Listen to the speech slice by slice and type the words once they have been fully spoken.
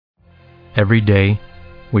Every day,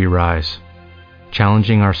 we rise,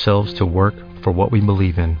 challenging ourselves to work for what we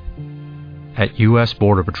believe in. At U.S.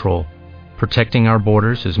 Border Patrol, protecting our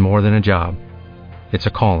borders is more than a job. It's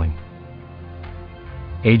a calling.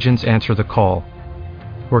 Agents answer the call,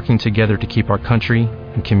 working together to keep our country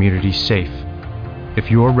and communities safe. If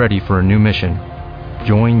you're ready for a new mission,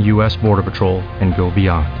 join U.S. Border Patrol and go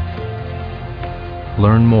beyond.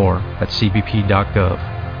 Learn more at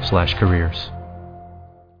cbp.gov/careers.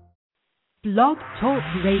 Blog Talk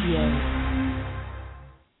Radio.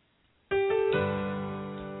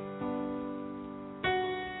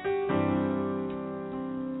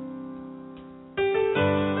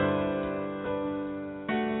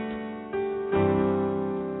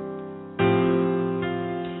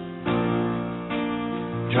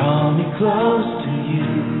 Draw me close to you.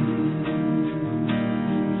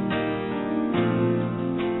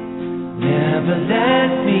 Never let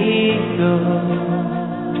me go.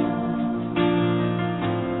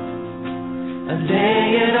 I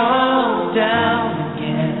lay it all down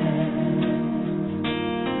again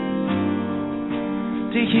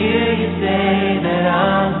to hear you say that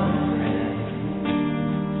I'm afraid.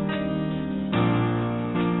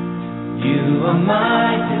 You are my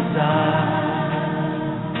desire.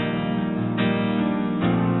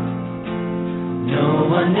 No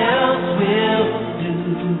one else will do,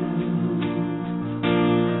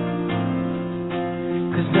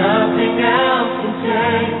 'cause nothing else can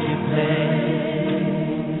take your place.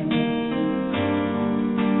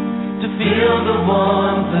 To feel the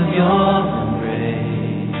warmth of your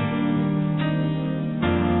embrace,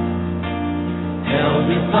 help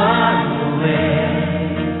me find a way,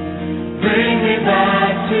 bring me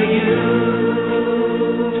back to you.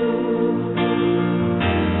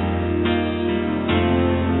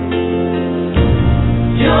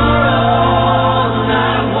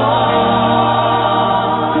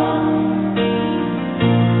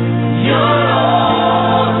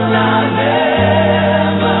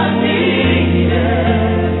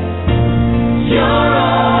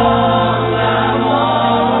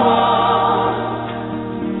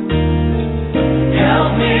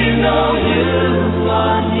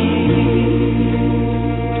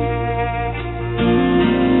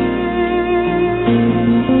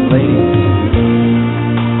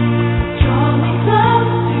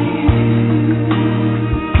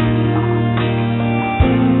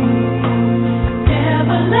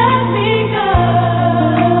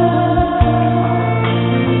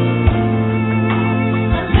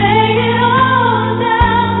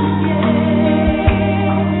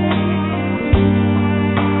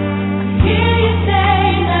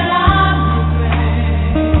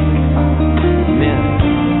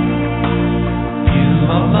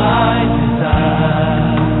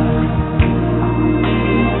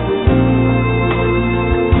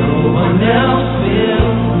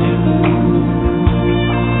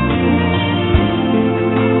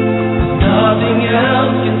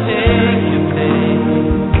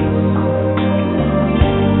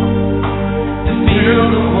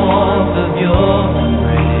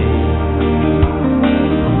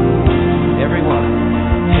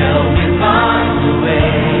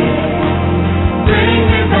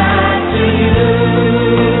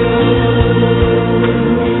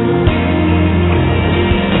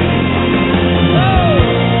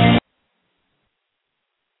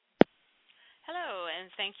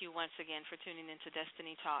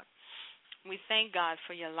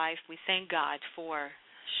 For your life. We thank God for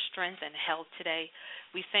strength and health today.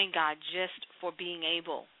 We thank God just for being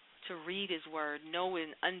able to read His Word, know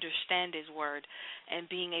and understand His Word, and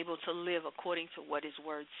being able to live according to what His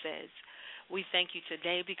Word says. We thank you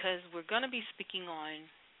today because we're going to be speaking on,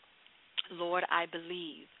 Lord, I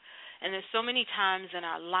believe. And there's so many times in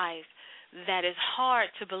our life that it's hard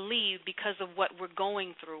to believe because of what we're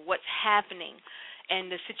going through, what's happening,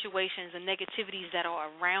 and the situations and negativities that are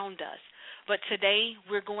around us. But today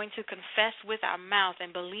we're going to confess with our mouth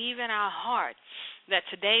and believe in our heart that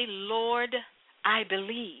today, Lord, I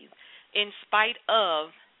believe in spite of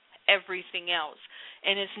everything else.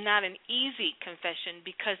 And it's not an easy confession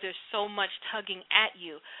because there's so much tugging at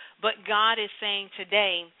you. But God is saying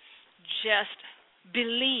today, just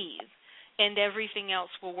believe and everything else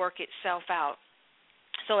will work itself out.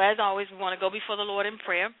 So as always, we want to go before the Lord in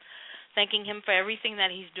prayer, thanking Him for everything that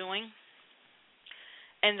He's doing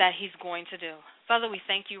and that He's going to do. Father, we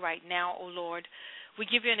thank you right now, O Lord. We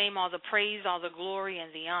give your name all the praise, all the glory,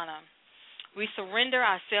 and the honor. We surrender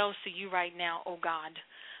ourselves to you right now, O God.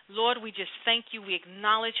 Lord, we just thank you. We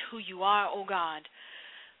acknowledge who you are, O God.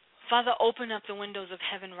 Father, open up the windows of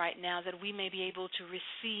heaven right now that we may be able to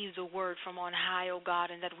receive the word from on high, O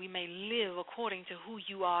God, and that we may live according to who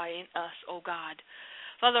you are in us, O God.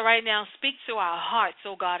 Father, right now, speak to our hearts,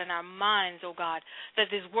 O God, and our minds, O God, that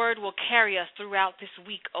this word will carry us throughout this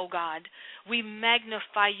week, O God. We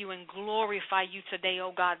magnify you and glorify you today,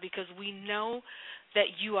 O God, because we know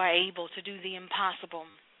that you are able to do the impossible.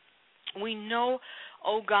 We know,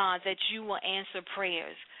 O God, that you will answer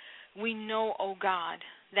prayers. We know, O God,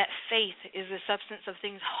 that faith is the substance of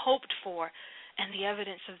things hoped for and the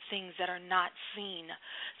evidence of things that are not seen.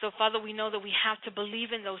 So, Father, we know that we have to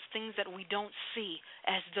believe in those things that we don't see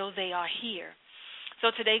as though they are here.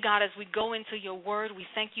 So today, God, as we go into your word, we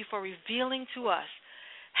thank you for revealing to us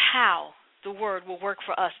how the word will work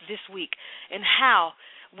for us this week and how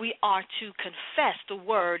we are to confess the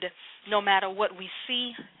word no matter what we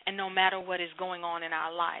see and no matter what is going on in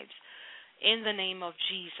our lives. In the name of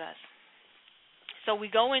Jesus. So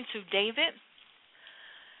we go into David,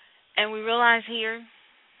 and we realize here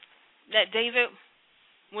that David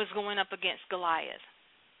was going up against Goliath.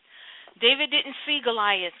 David didn't see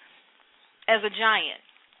Goliath as a giant.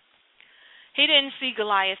 He didn't see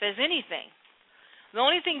Goliath as anything. The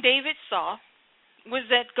only thing David saw was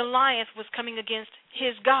that Goliath was coming against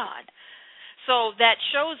his God. So that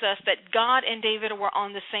shows us that God and David were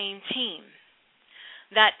on the same team.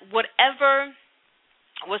 That whatever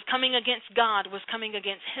was coming against God was coming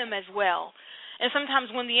against him as well. And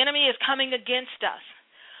sometimes when the enemy is coming against us,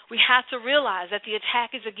 we have to realize that the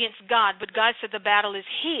attack is against God, but God said the battle is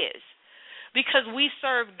his. Because we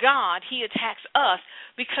serve God, he attacks us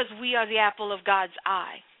because we are the apple of God's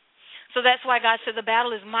eye. So that's why God said the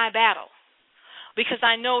battle is my battle, because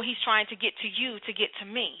I know he's trying to get to you to get to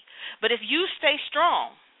me. But if you stay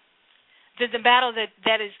strong, then the battle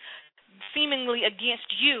that is seemingly against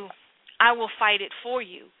you, I will fight it for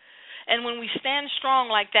you. And when we stand strong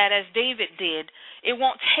like that, as David did, it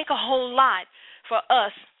won't take a whole lot for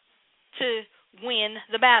us to win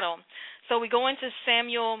the battle. So we go into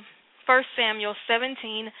 1 Samuel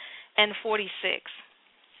 17 and 46.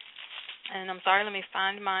 And I'm sorry, let me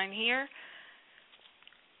find mine here.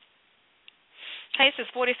 Okay, it says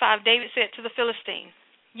 45, David said to the Philistine,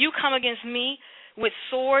 "You come against me with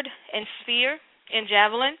sword and spear and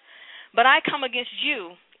javelin, but I come against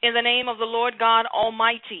you in the name of the Lord God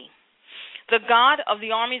Almighty, the God of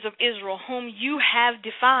the armies of Israel, whom you have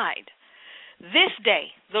defied. This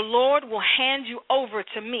day the Lord will hand you over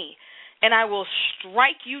to me, and I will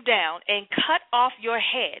strike you down and cut off your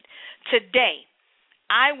head. Today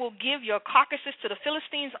I will give your carcasses to the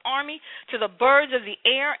Philistines' army, to the birds of the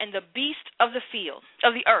air and the beasts of the field,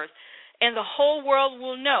 of the earth, and the whole world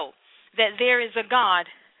will know that there is a God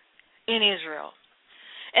in Israel."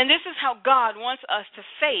 And this is how God wants us to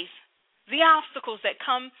face the obstacles that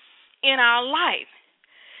come in our life.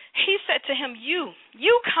 He said to him, you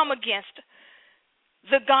come against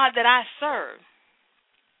the God that I serve.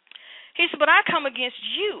 He said, but I come against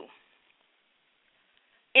you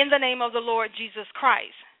in the name of the Lord Jesus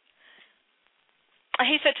Christ.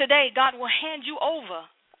 He said, today God will hand you over.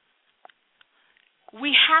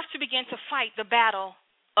 We have to begin to fight the battle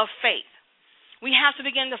of faith. We have to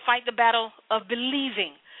begin to fight the battle of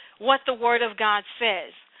believing what the Word of God says.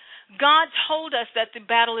 God told us that the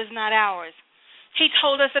battle is not ours. He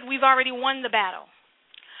told us that we've already won the battle.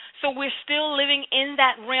 So we're still living in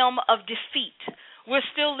that realm of defeat. We're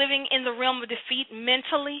still living in the realm of defeat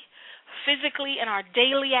mentally, physically, in our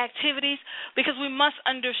daily activities, because we must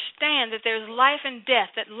understand that there's life and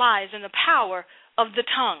death that lies in the power of the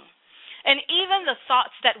tongue. And even the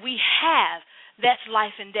thoughts that we have, that's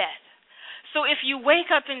life and death. So if you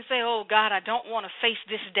wake up and say, oh, God, I don't want to face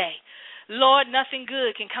this day. Lord, nothing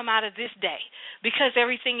good can come out of this day because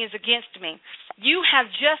everything is against me. You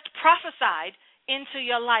have just prophesied into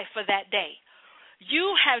your life for that day.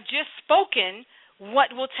 You have just spoken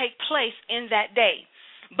what will take place in that day.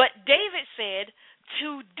 But David said,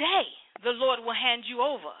 today the Lord will hand you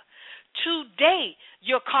over. Today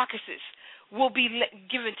your carcasses will be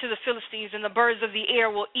given to the Philistines and the birds of the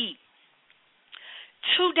air will eat.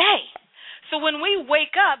 Today. So when we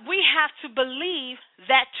wake up, we have to believe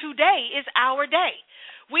that today is our day.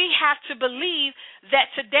 We have to believe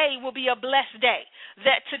that today will be a blessed day,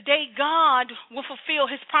 that today God will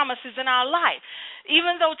fulfill his promises in our life.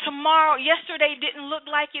 Even though yesterday didn't look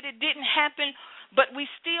like it didn't happen, but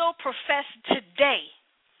we still profess today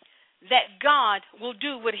that God will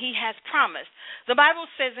do what he has promised. The Bible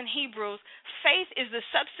says in Hebrews, faith is the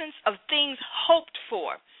substance of things hoped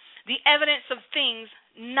for, the evidence of things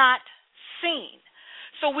not seen.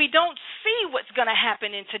 So we don't see what's going to happen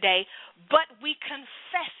in today, but we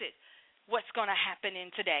confess it, what's going to happen in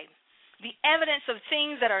today. the evidence of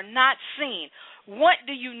things that are not seen. What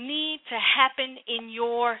do you need to happen in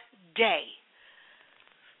your day?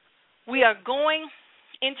 We are going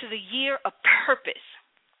into the year of purpose.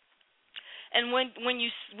 And when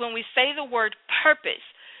we say the word purpose,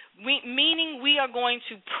 meaning we are going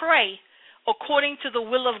to pray according to the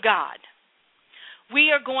will of God.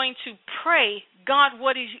 We are going to pray, God,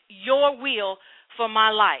 what is your will for my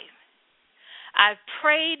life? I've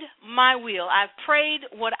prayed my will. I've prayed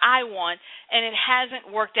what I want, and it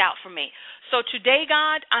hasn't worked out for me. So today,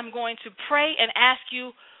 God, I'm going to pray and ask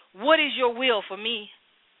you, what is your will for me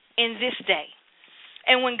in this day?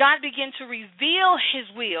 And when God begins to reveal his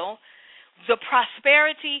will, the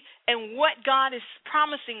prosperity and what God is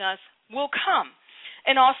promising us will come.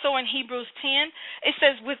 And also in Hebrews 10, it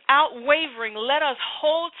says, without wavering, let us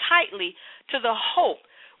hold tightly to the hope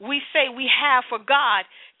we say we have, for God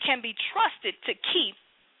can be trusted to keep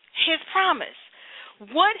his promise.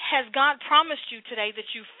 What has God promised you today that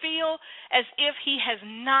you feel as if he has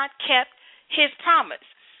not kept his promise?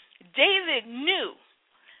 David knew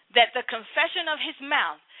that the confession of his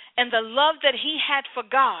mouth and the love that he had for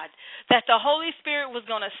God, that the Holy Spirit was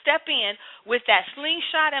going to step in with that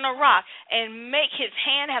slingshot and a rock and make his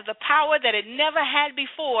hand have the power that it never had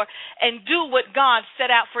before and do what God set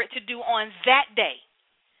out for it to do on that day.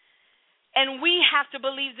 And we have to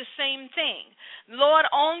believe the same thing. Lord,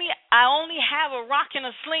 I only have a rock and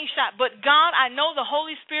a slingshot, but God, I know the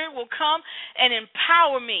Holy Spirit will come and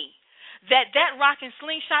empower me, that rock and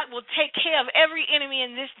slingshot will take care of every enemy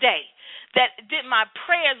in this day, that my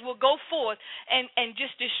prayers will go forth and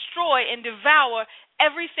just destroy and devour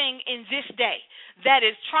everything in this day that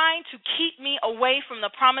is trying to keep me away from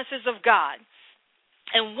the promises of God.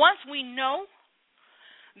 And once we know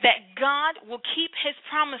that God will keep his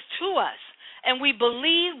promise to us, and we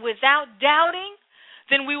believe without doubting,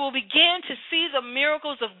 then we will begin to see the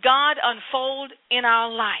miracles of God unfold in our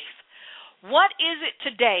life. What is it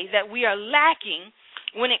today that we are lacking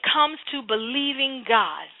when it comes to believing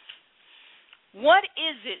God? What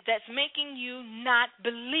is it that's making you not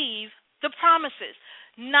believe the promises,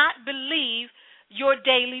 not believe your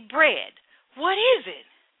daily bread? What is it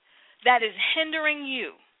that is hindering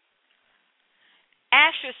you?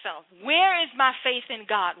 Ask yourself, where is my faith in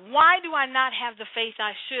God? Why do I not have the faith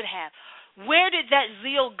I should have? Where did that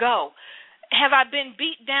zeal go? Have I been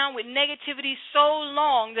beat down with negativity so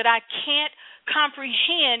long that I can't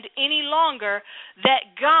comprehend any longer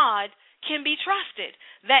that God can be trusted,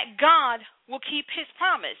 that God will keep his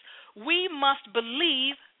promise? We must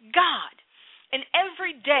believe God. And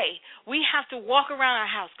every day we have to walk around our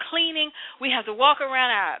house cleaning. We have to walk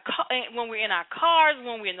around when we're in our cars,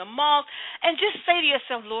 when we're in the malls, and just say to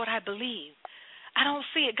yourself, Lord, I believe. I don't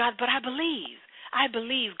see it, God, but I believe. I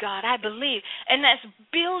believe, God, I believe. And that's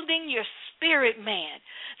building your spirit, man,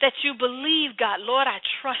 that you believe, God. Lord, I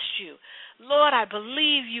trust you. Lord, I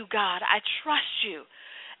believe you, God. I trust you.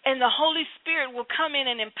 And the Holy Spirit will come in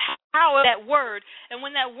and empower that word. And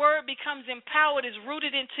when that word becomes empowered, it's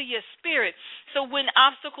rooted into your spirit. So when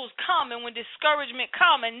obstacles come and when discouragement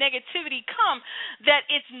come and negativity come, that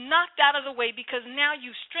it's knocked out of the way, because now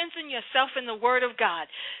you strengthen yourself in the word of God.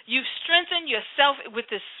 You strengthen yourself with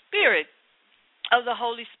the spirit of the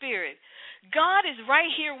Holy Spirit. God is right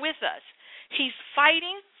here with us. He's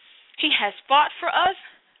fighting. He has fought for us.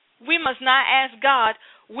 We must not ask God,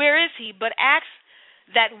 where is he, but ask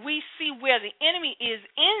that we see where the enemy is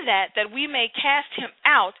in that we may cast him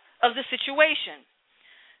out of the situation.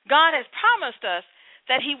 God has promised us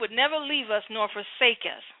that he would never leave us nor forsake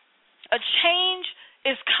us. A change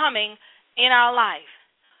is coming in our life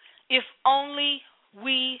if only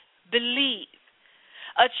we believe.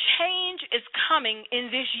 A change is coming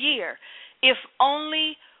in this year if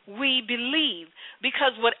only we believe,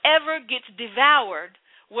 because whatever gets devoured,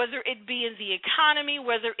 whether it be in the economy,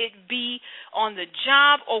 whether it be on the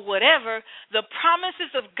job or whatever, the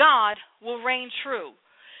promises of God will reign true.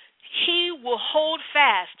 He will hold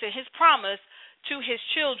fast to his promise to his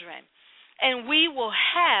children, and we will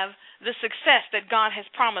have the success that God has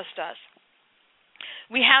promised us.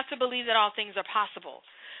 We have to believe that all things are possible.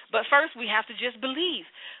 But first, we have to just believe.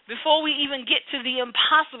 Before we even get to the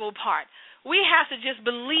impossible part, we have to just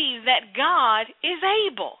believe that God is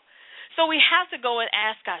able. So we have to go and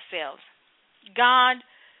ask ourselves, God,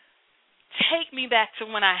 take me back to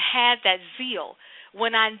when I had that zeal,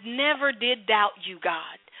 when I never did doubt you,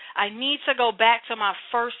 God. I need to go back to my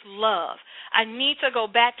first love. I need to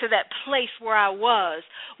go back to that place where I was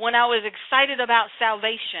when I was excited about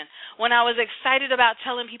salvation, when I was excited about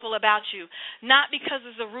telling people about you, not because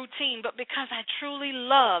it's a routine, but because I truly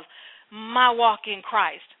love my walk in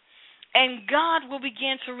Christ. And God will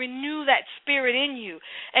begin to renew that spirit in you.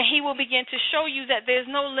 And he will begin to show you that there's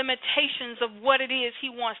no limitations of what it is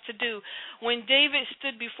he wants to do. When David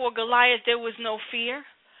stood before Goliath, there was no fear.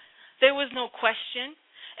 There was no question.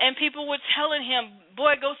 And people were telling him,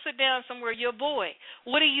 boy, go sit down somewhere. You're a boy.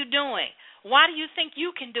 What are you doing? Why do you think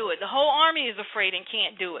you can do it? The whole army is afraid and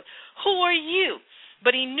can't do it. Who are you?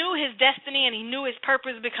 But he knew his destiny and he knew his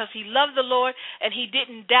purpose because he loved the Lord and he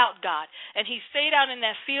didn't doubt God. And he stayed out in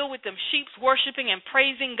that field with them sheep worshiping and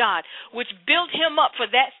praising God, which built him up for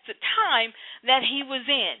that time that he was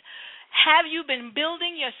in. Have you been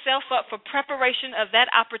building yourself up for preparation of that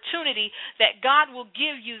opportunity that God will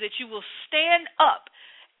give you, that you will stand up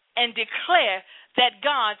and declare that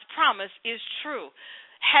God's promise is true?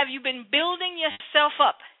 Have you been building yourself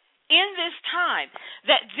up in this time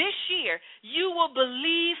that this year you will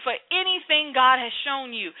believe for anything God has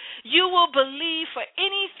shown you? You will believe for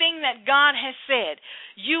anything that God has said.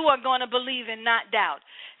 You are going to believe and not doubt.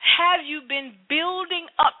 Have you been building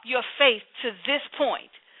up your faith to this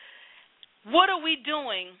point? What are we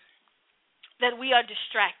doing that we are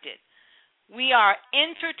distracted? We are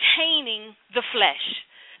entertaining the flesh.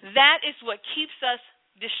 That is what keeps us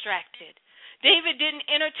distracted. David didn't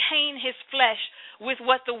entertain his flesh with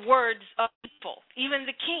what the words of people, even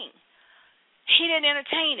the king. He didn't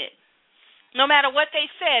entertain it. No matter what they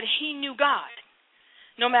said, he knew God.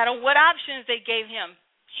 No matter what options they gave him,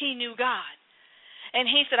 he knew God. And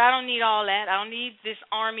he said, I don't need all that. I don't need this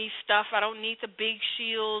army stuff. I don't need the big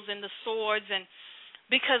shields and the swords, and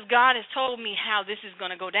because God has told me how this is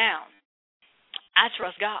going to go down. I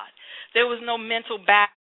trust God. There was no mental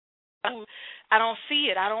battle. I don't see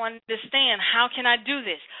it. I don't understand. How can I do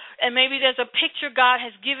this? And maybe there's a picture God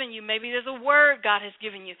has given you. Maybe there's a word God has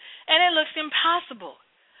given you. And it looks impossible.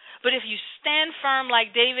 But if you stand firm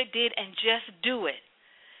like David did and just do it,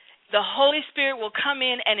 the Holy Spirit will come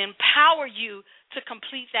in and empower you to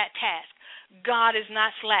complete that task. God is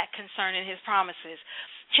not slack concerning his promises.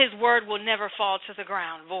 His word will never fall to the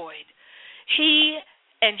ground void. He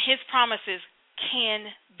and his promises can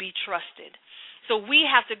be trusted. So we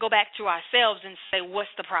have to go back to ourselves and say,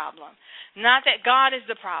 what's the problem? Not that God is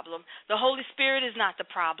the problem. The Holy Spirit is not the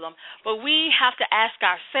problem. But we have to ask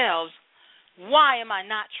ourselves, why am I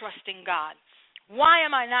not trusting God? Why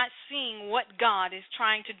am I not seeing what God is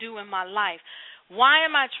trying to do in my life? Why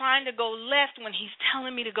am I trying to go left when he's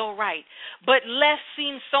telling me to go right? But left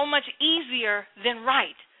seems so much easier than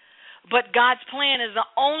right. But God's plan is the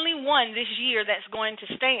only one this year that's going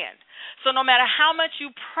to stand. So no matter how much you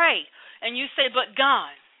pray, and you say, but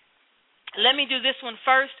God, let me do this one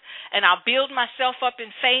first, and I'll build myself up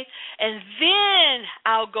in faith, and then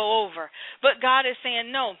I'll go over. But God is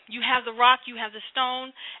saying, no, you have the rock, you have the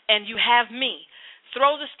stone, and you have me.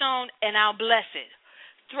 Throw the stone, and I'll bless it.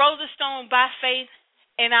 Throw the stone by faith,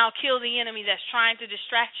 and I'll kill the enemy that's trying to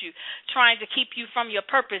distract you, trying to keep you from your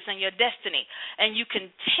purpose and your destiny. And you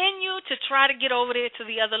continue to try to get over there to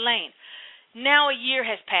the other lane. Now a year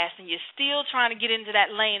has passed and you're still trying to get into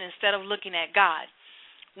that lane instead of looking at God.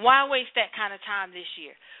 Why waste that kind of time this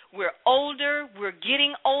year? We're older, we're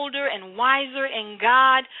getting older and wiser in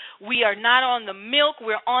God. We are not on the milk,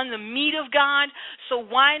 we're on the meat of God. So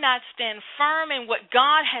why not stand firm in what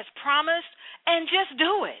God has promised and just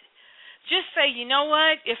do it? Just say, you know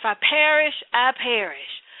what, if I perish, I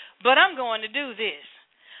perish. But I'm going to do this.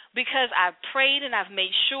 Because I've prayed and I've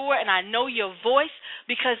made sure and I know your voice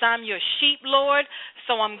because I'm your sheep, Lord.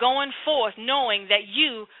 So I'm going forth knowing that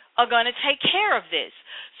you are going to take care of this.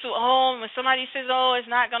 So, when somebody says,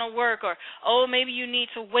 it's not going to work, or, maybe you need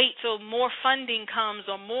to wait till more funding comes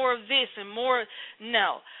or more of this and more.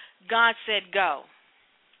 No. God said go.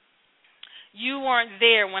 You weren't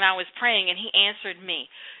there when I was praying and he answered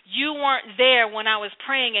me. You weren't there when I was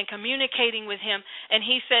praying and communicating with him and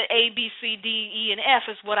he said A, B, C, D, E, and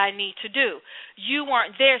F is what I need to do. You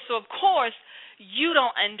weren't there, so of course you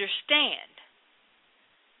don't understand.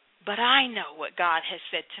 But I know what God has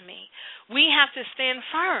said to me. We have to stand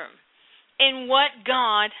firm in what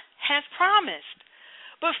God has promised.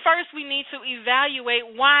 But first we need to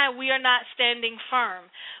evaluate why we are not standing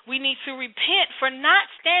firm. We need to repent for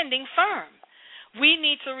not standing firm. We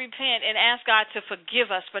need to repent and ask God to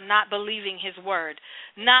forgive us for not believing his word,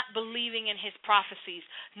 not believing in his prophecies,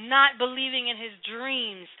 not believing in his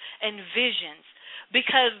dreams and visions.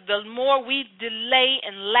 Because the more we delay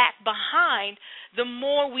and lag behind, the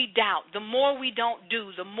more we doubt, the more we don't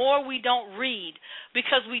do, the more we don't read,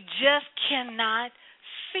 because we just cannot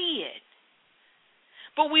see it.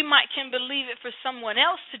 But we can believe it for someone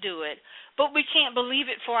else to do it, but we can't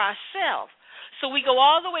believe it for ourselves. So we go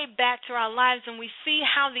all the way back to our lives and we see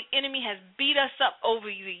how the enemy has beat us up over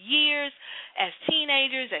the years as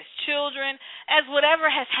teenagers, as children, as whatever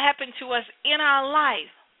has happened to us in our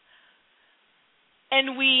life.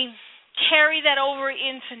 And we carry that over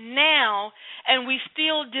into now, and we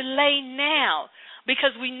still delay now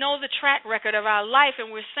because we know the track record of our life,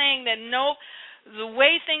 and we're saying that, nope, the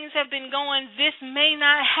way things have been going, this may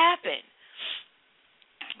not happen.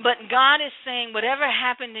 But God is saying whatever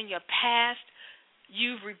happened in your past,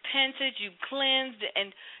 you've repented, you've cleansed,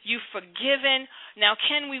 and you've forgiven. Now,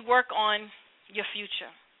 can we work on your future?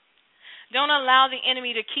 Don't allow the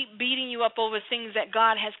enemy to keep beating you up over things that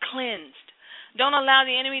God has cleansed. Don't allow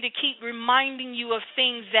the enemy to keep reminding you of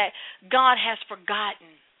things that God has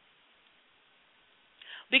forgotten.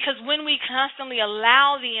 Because when we constantly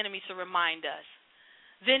allow the enemy to remind us,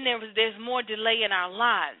 then there's more delay in our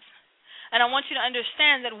lives. And I want you to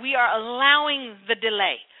understand that we are allowing the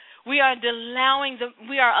delay. We are allowing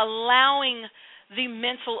the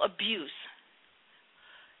mental abuse.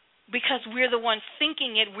 Because we're the ones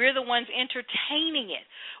thinking it, we're the ones entertaining it.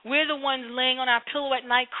 We're the ones laying on our pillow at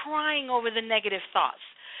night crying over the negative thoughts.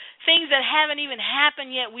 Things that haven't even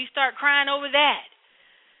happened yet, we start crying over that.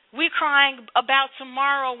 We're crying about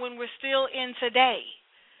tomorrow when we're still in today.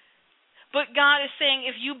 But God is saying,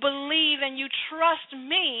 if you believe and you trust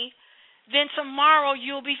me, then tomorrow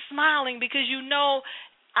you'll be smiling because you know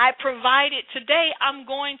I provided today, I'm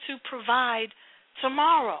going to provide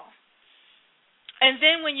tomorrow. And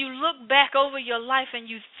then when you look back over your life and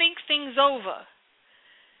you think things over,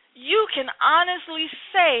 you can honestly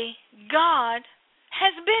say God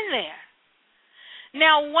has been there.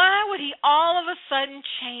 Now, why would he all of a sudden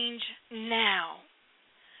change now?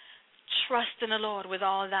 Trust in the Lord with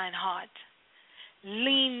all thine heart.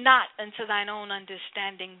 Lean not unto thine own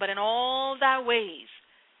understanding, but in all thy ways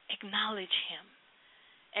acknowledge him,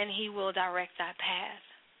 and he will direct thy path.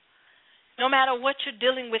 No matter what you're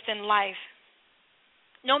dealing with in life,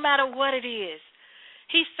 no matter what it is,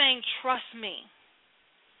 he's saying, trust me.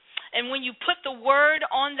 And when you put the word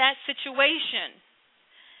on that situation,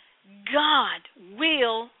 God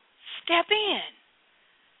will step in.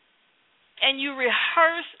 And you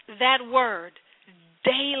rehearse that word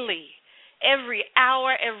daily, every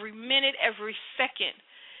hour, every minute, every second.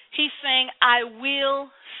 He's saying, I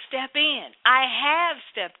will step in. I have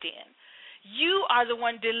stepped in. You are the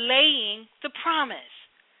one delaying the promise.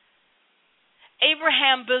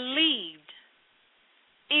 Abraham believed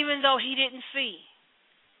even though he didn't see.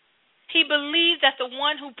 He believed that the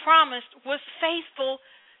one who promised was faithful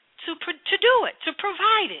to do it, to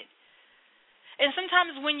provide it. And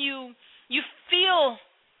sometimes when you feel,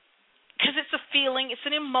 because it's a feeling, it's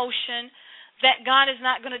an emotion, that God is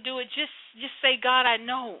not going to do it, just say, God, I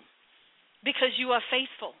know, because you are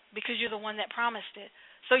faithful, because you're the one that promised it.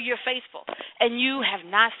 So you're faithful, and you have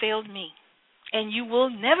not failed me, and you will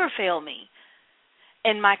never fail me.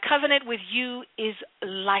 And my covenant with you is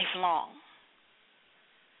lifelong.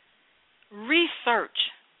 Research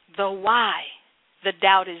the why the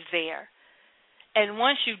doubt is there. And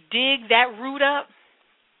once you dig that root up,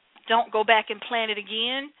 don't go back and plant it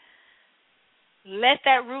again. Let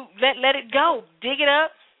that root, let it go. Dig it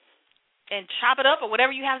up and chop it up or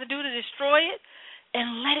whatever you have to do to destroy it,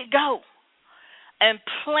 and let it go. And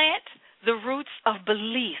plant the roots of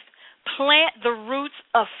belief. Plant the roots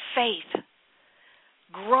of faith.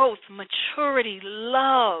 Growth, maturity,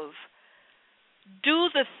 love. Do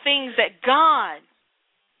the things that God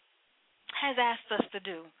has asked us to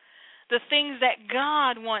do. The things that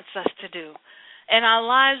God wants us to do. And our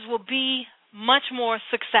lives will be much more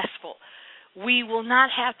successful. We will not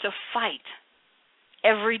have to fight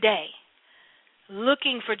every day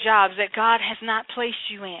looking for jobs that God has not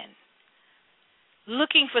placed you in.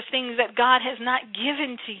 Looking for things that God has not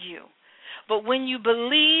given to you. But when you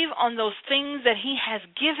believe on those things that he has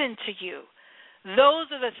given to you,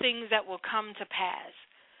 those are the things that will come to pass.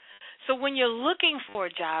 So when you're looking for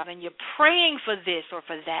a job and you're praying for this or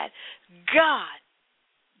for that, God,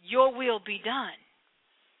 your will be done.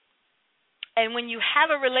 And when you have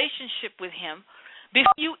a relationship with him,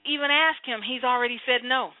 before you even ask him, he's already said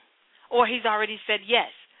no, or he's already said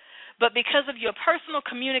yes. But because of your personal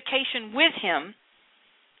communication with him,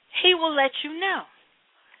 he will let you know.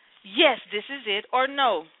 Yes, this is it, or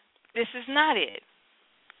no, this is not it.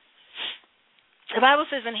 The Bible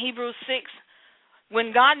says in Hebrews 6,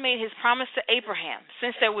 when God made his promise to Abraham,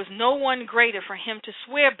 since there was no one greater for him to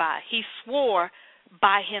swear by, he swore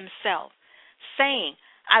by himself, saying,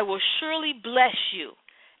 I will surely bless you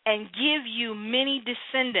and give you many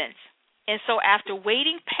descendants. And so after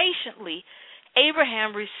waiting patiently,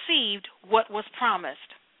 Abraham received what was promised.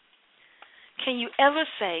 Can you ever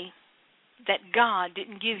say that God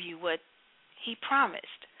didn't give you what he promised?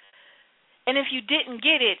 And if you didn't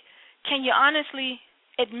get it, Can you honestly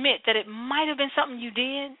admit that it might have been something you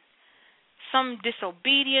did? Some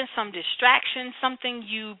disobedience, some distraction, something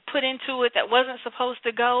you put into it that wasn't supposed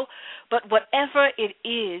to go. But whatever it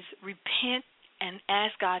is, repent and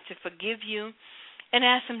ask God to forgive you and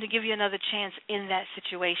ask Him to give you another chance in that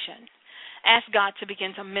situation. Ask God to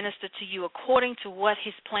begin to minister to you according to what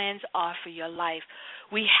His plans are for your life.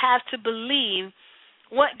 We have to believe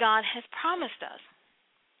what God has promised us.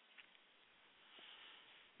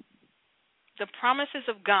 The promises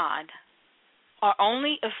of God are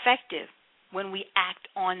only effective when we act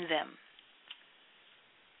on them.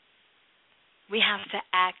 We have to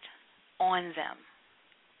act on them.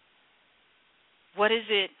 What is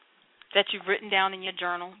it that you've written down in your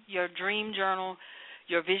journal, your dream journal,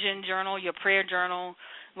 your vision journal, your prayer journal,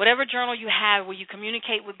 whatever journal you have where you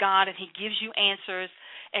communicate with God and He gives you answers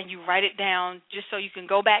and you write it down just so you can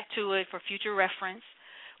go back to it for future reference?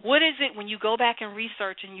 What is it when you go back and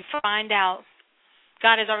research and you find out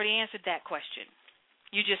God has already answered that question?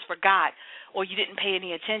 You just forgot or you didn't pay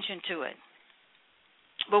any attention to it.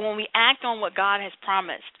 But when we act on what God has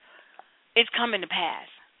promised, it's coming to pass.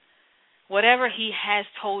 Whatever He has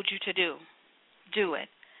told you to do, do it.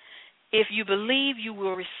 If you believe, you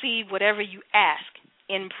will receive whatever you ask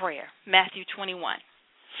in prayer. Matthew 21.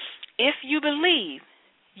 If you believe,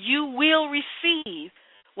 you will receive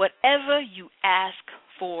whatever you ask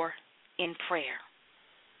for in prayer.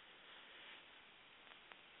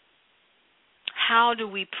 How do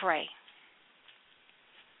we pray?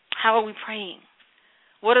 How are we praying?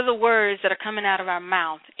 What are the words that are coming out of our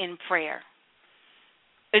mouth in prayer?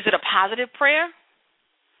 Is it a positive prayer?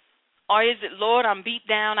 Or is it, Lord, I'm beat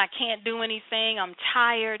down, I can't do anything, I'm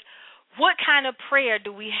tired? What kind of prayer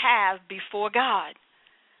do we have before God?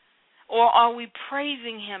 Or are we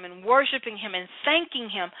praising Him and worshiping Him and thanking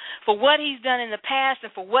Him for what He's done in the past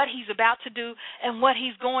and for what He's about to do and what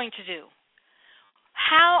He's going to do?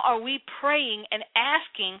 How are we praying and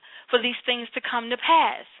asking for these things to come to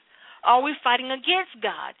pass? Are we fighting against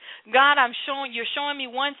God? God, you're showing me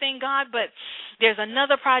one thing, God, but there's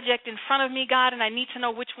another project in front of me, God, and I need to know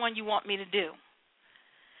which one you want me to do.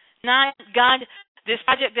 Now, God, this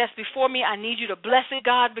project that's before me, I need you to bless it,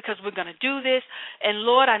 God, because we're going to do this. And,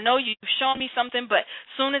 Lord, I know you've shown me something, but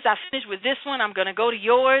as soon as I finish with this one, I'm going to go to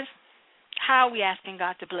yours. How are we asking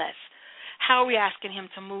God to bless? How are we asking Him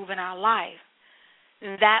to move in our life?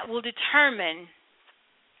 And that will determine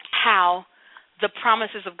how the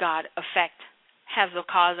promises of God have the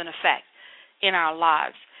cause and effect in our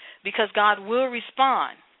lives. Because God will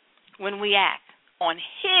respond when we act on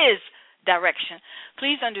His direction.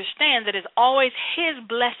 Please understand that it's always His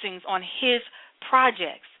blessings on His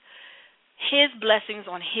projects. His blessings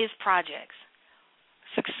on His projects.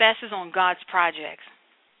 Success is on God's projects.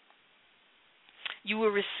 You will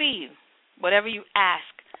receive whatever you ask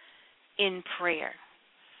in prayer.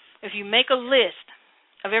 If you make a list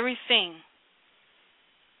of everything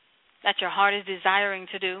that your heart is desiring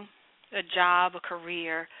to do, a job, a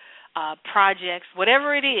career, projects,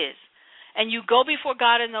 whatever it is, and you go before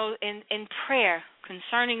God in prayer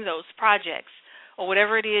concerning those projects or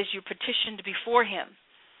whatever it is you petitioned before Him,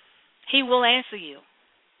 He will answer you,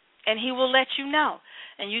 and He will let you know.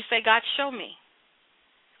 And you say, God, show me.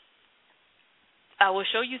 I will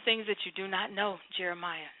show you things that you do not know,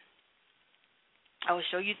 Jeremiah. I will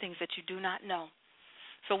show you things that you do not know.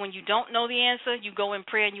 So when you don't know the answer, you go in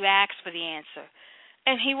prayer and you ask for the answer,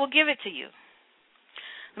 and He will give it to you.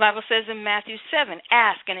 The Bible says in Matthew 7,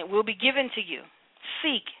 ask and it will be given to you.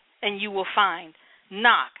 Seek and you will find.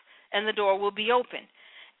 Knock and the door will be open.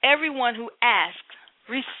 Everyone who asks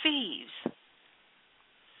receives.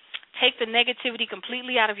 Take the negativity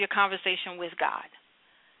completely out of your conversation with God.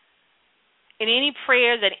 In any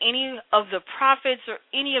prayer that any of the prophets or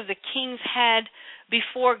any of the kings had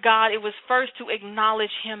before God, it was first to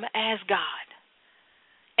acknowledge Him as God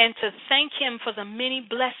and to thank Him for the many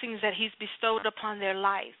blessings that He's bestowed upon their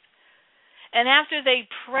life. And after they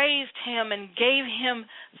praised Him and gave Him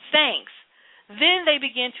thanks, then they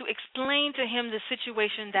began to explain to Him the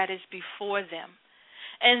situation that is before them.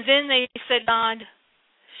 And then they said, God,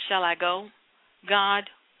 shall I go? God,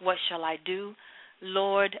 what shall I do?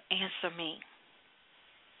 Lord, answer me.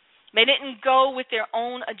 They didn't go with their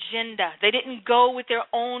own agenda. They didn't go with their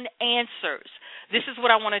own answers. This is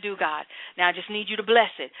what I want to do, God. Now I just need you to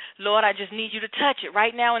bless it. Lord, I just need you to touch it.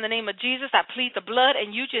 Right now in the name of Jesus, I plead the blood,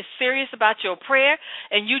 and you just serious about your prayer,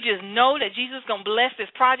 and you just know that Jesus is going to bless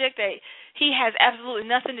this project that He has absolutely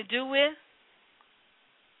nothing to do with.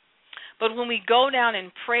 But when we go down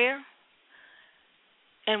in prayer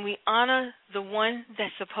and we honor the one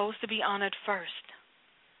that's supposed to be honored first,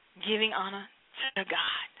 giving honor to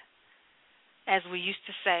God, as we used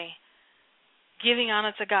to say, giving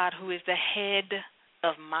honor to God, who is the head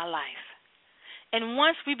of my life. And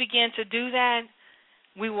once we begin to do that,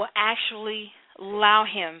 we will actually allow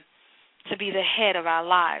him to be the head of our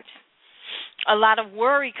lives. A lot of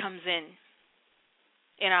worry comes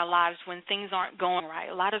in our lives when things aren't going right,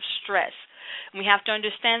 a lot of stress. And we have to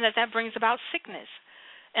understand that that brings about sickness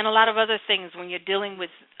and a lot of other things when you're dealing with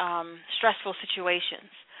stressful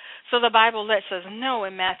situations. So the Bible lets us know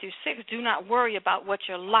in Matthew 6, do not worry about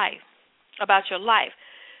your life,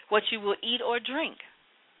 what you will eat or drink.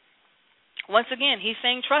 Once again, he's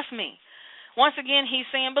saying, trust me. Once again, he's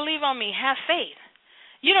saying, believe on me, have faith.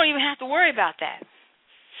 You don't even have to worry about that.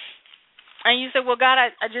 And you say, well, God,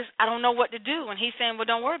 I don't know what to do. And he's saying, well,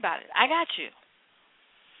 don't worry about it. I got you.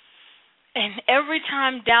 And every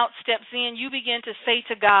time doubt steps in, you begin to say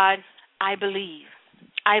to God, I believe.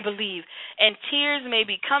 I believe. And tears may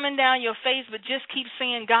be coming down your face, but just keep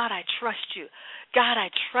saying, God, I trust you. God, I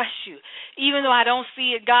trust you. Even though I don't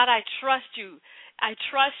see it, God, I trust you. I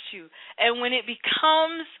trust you. And when it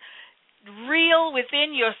becomes real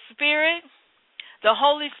within your spirit, the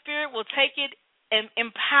Holy Spirit will take it and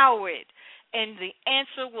empower it, and the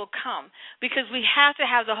answer will come. Because we have to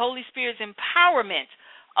have the Holy Spirit's empowerment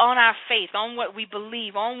on our faith, on what we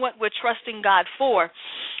believe, on what we're trusting God for,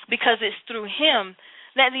 because it's through him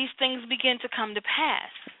that these things begin to come to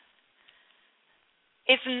pass.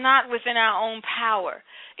 It's not within our own power.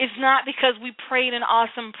 It's not because we prayed an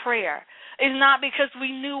awesome prayer. It's not because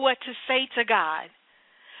we knew what to say to God.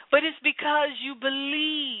 But it's because you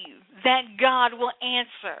believe that God will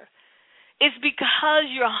answer. It's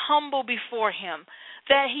because you're humble before him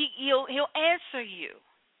that he'll answer you.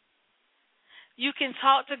 You can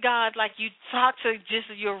talk to God like you talk to just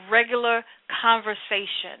your regular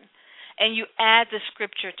conversation, and you add the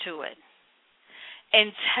scripture to it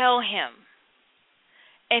and tell him,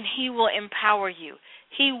 and he will empower you.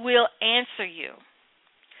 He will answer you.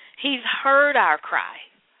 He's heard our cry.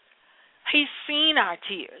 He's seen our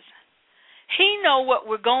tears. He knows what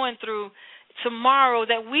we're going through tomorrow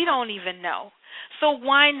that we don't even know. So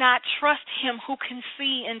why not trust him who can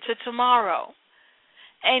see into tomorrow?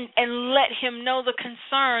 And let him know the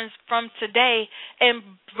concerns from today and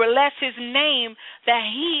bless his name that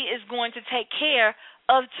he is going to take care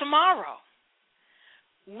of tomorrow.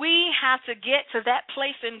 We have to get to that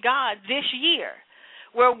place in God this year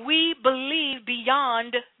where we believe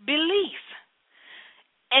beyond belief.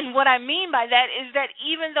 And what I mean by that is that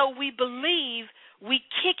even though we believe, we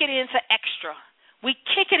kick it into extra. We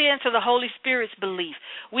kick it into the Holy Spirit's belief.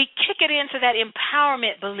 We kick it into that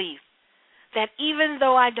empowerment belief that even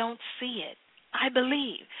though I don't see it, I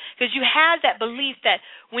believe. Because you have that belief that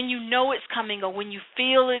when you know it's coming or when you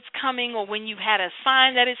feel it's coming or when you've had a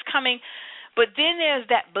sign that it's coming, but then there's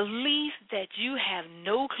that belief that you have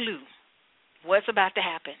no clue what's about to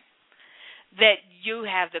happen. That you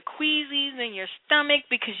have the queasies in your stomach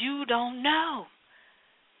because you don't know.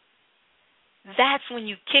 That's when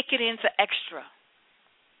you kick it into extra.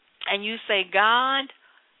 And you say, God,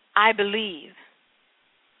 I believe.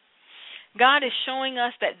 God is showing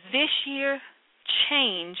us that this year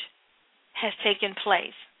change has taken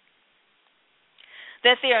place.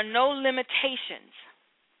 That there are no limitations.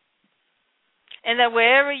 And that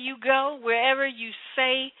wherever you go, wherever you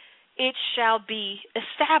say, it shall be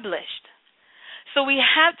established. So we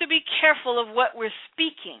have to be careful of what we're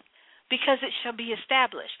speaking because it shall be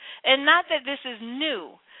established. And not that this is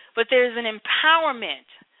new, but there's an empowerment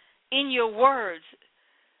in your words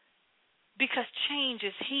because change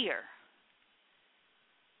is here.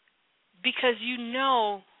 Because you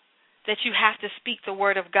know that you have to speak the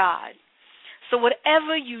word of God. So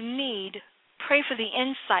whatever you need, pray for the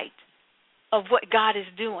insight of what God is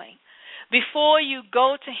doing. Before you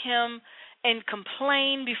go to him and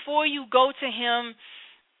complain, before you go to him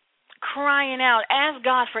crying out, ask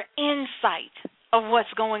God for insight of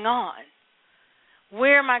what's going on.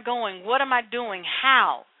 Where am I going? What am I doing?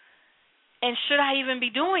 How? And should I even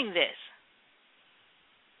be doing this?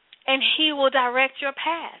 And he will direct your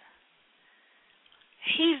path.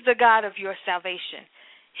 He's the God of your salvation.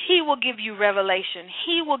 He will give you revelation.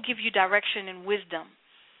 He will give you direction and wisdom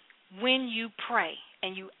when you pray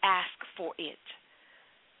and you ask for it.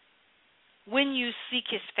 When you seek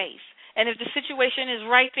his face. And if the situation is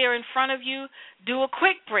right there in front of you, do a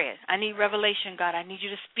quick prayer. I need revelation, God. I need you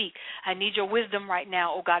to speak. I need your wisdom right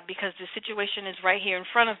now, oh God, because the situation is right here in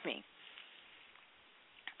front of me.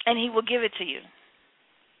 And he will give it to you.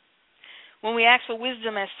 When we ask for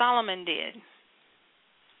wisdom as Solomon did,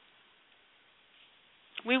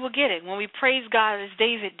 we will get it. When we praise God as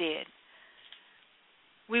David did,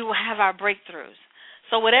 we will have our breakthroughs.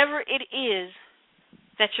 So whatever it is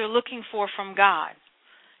that you're looking for from God,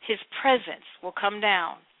 His presence will come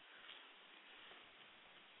down,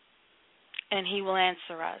 and He will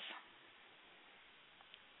answer us.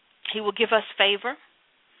 He will give us favor,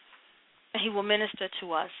 and He will minister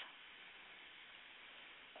to us.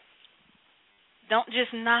 Don't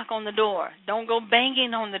just knock on the door. Don't go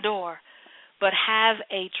banging on the door, but have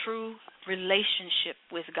a true relationship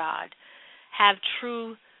with God. Have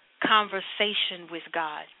true conversation with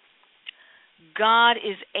God. God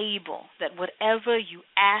is able that whatever you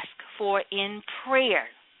ask for in prayer,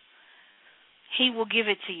 He will give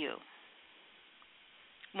it to you.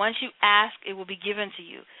 Once you ask, it will be given to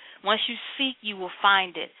you. Once you seek, you will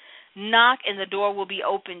find it. Knock and the door will be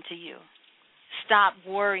open to you. Stop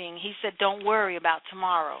worrying. He said, don't worry about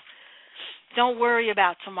tomorrow. Don't worry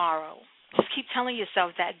about tomorrow. Just keep telling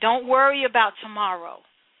yourself that. Don't worry about tomorrow,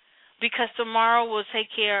 because tomorrow will take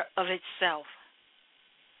care of itself.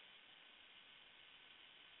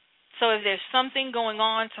 So if there's something going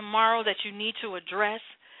on tomorrow that you need to address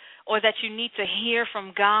or that you need to hear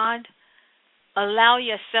from God, allow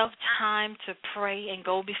yourself time to pray and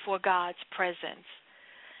go before God's presence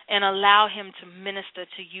and allow Him to minister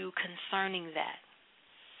to you concerning that.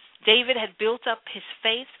 David had built up his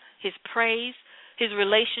faith, his praise, his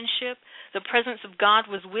relationship. The presence of God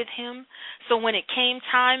was with him. So when it came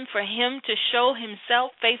time for him to show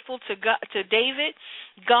himself faithful to God, to David,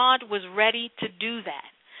 God was ready to do that.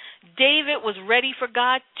 David was ready for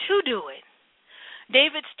God to do it.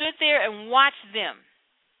 David stood there and watched them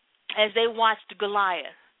as they watched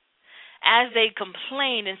Goliath, as they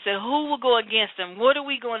complained and said, who will go against him? What are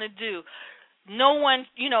we going to do? No one,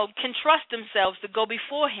 can trust themselves to go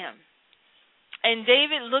before him. And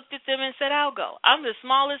David looked at them and said, I'll go. I'm the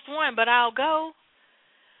smallest one, but I'll go.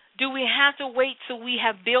 Do we have to wait till we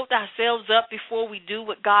have built ourselves up before we do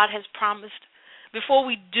what God has promised? Before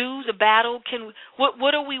we do the battle,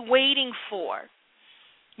 what are we waiting for?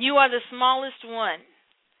 You are the smallest one,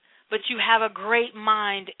 but you have a great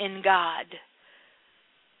mind in God.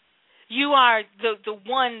 You are the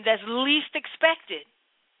one that's least expected,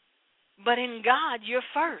 but in God, you're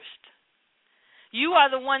first. You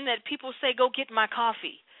are the one that people say, go get my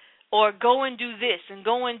coffee, or go and do this and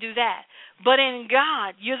go and do that. But in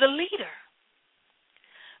God, you're the leader.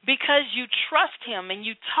 Because you trust Him and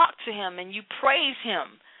you talk to Him and you praise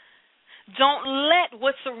Him. Don't let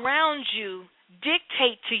what's around you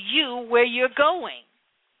dictate to you where you're going.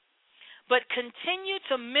 But continue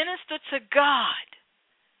to minister to God,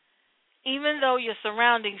 even though your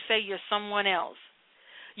surroundings say you're someone else.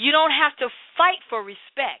 You don't have to fight for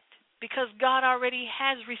respect, because God already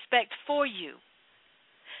has respect for you.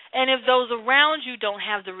 And if those around you don't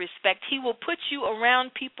have the respect, He will put you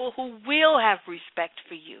around people who will have respect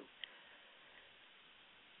for you.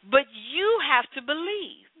 But you have to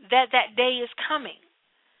believe that that day is coming.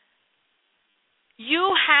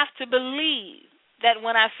 You have to believe that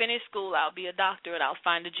when I finish school, I'll be a doctor and I'll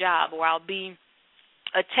find a job, or I'll be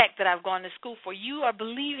a tech that I've gone to school for. You are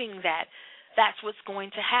believing that that's what's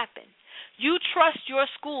going to happen. You trust your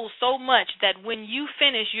school so much that when you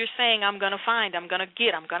finish, you're saying, I'm going to find, I'm going to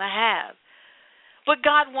get, I'm going to have. But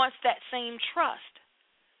God wants that same trust,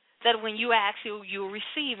 that when you ask, you'll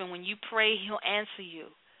receive, and when you pray, He'll answer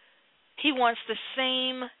you. He wants the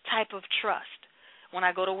same type of trust. When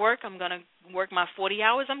I go to work, I'm going to work my 40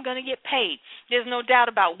 hours, I'm going to get paid. There's no doubt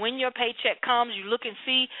about when your paycheck comes, you look and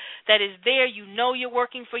see that it's there, you know you're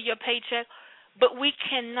working for your paycheck. But we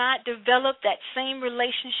cannot develop that same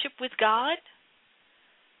relationship with God.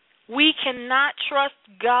 We cannot trust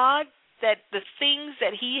God that the things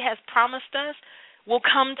that He has promised us will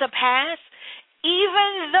come to pass,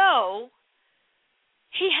 even though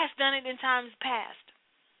He has done it in times past.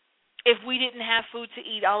 If we didn't have food to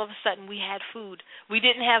eat, all of a sudden we had food. We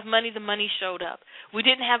didn't have money, the money showed up. We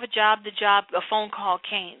didn't have a job, a phone call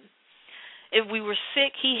came. If we were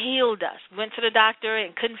sick, He healed us. Went to the doctor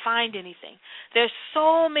and couldn't find anything. There's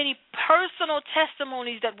so many personal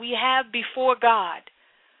testimonies that we have before God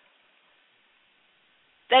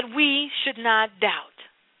that we should not doubt.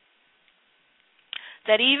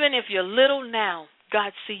 That even if you're little now,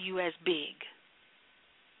 God see you as big.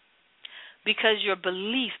 Because your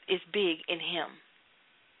belief is big in Him.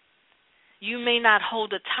 You may not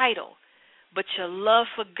hold a title, but your love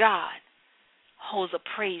for God holds a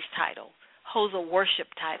praise title, holds a worship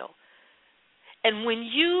title. And when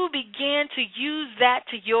you begin to use that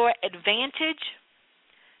to your advantage,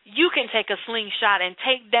 you can take a slingshot and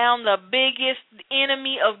take down the biggest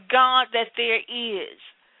enemy of God that there is.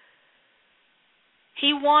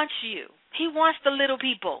 He wants you. He wants the little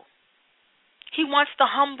people. He wants the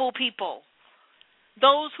humble people.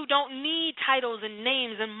 Those who don't need titles and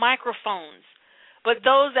names and microphones, But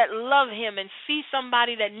those that love him and see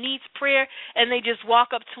somebody that needs prayer and they just walk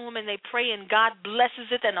up to him and they pray and God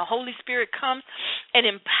blesses it and the Holy Spirit comes and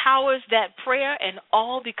empowers that prayer and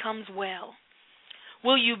all becomes well.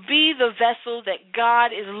 Will you be the vessel that God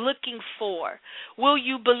is looking for? Will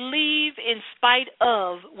you believe in spite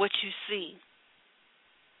of what you see?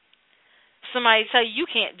 Somebody tell you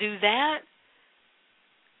can't do that.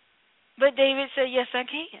 But David said, yes, I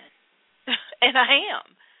can. And I am.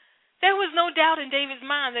 There was no doubt in David's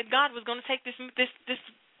mind that God was going to take this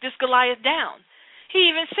Goliath down. He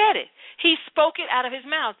even said it. He spoke it out of his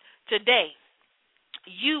mouth. Today,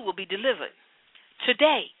 you will be delivered.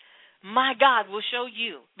 Today, my God will show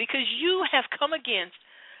you, because you have come against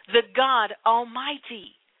the God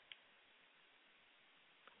Almighty.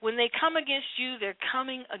 When they come against you, they're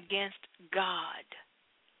coming against God.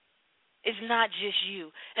 It's not just you.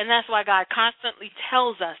 And that's why God constantly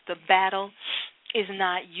tells us the battle is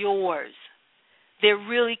not yours. They're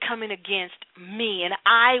really coming against me, and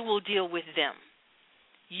I will deal with them.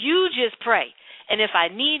 You just pray. And if I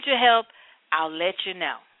need your help, I'll let you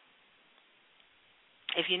know.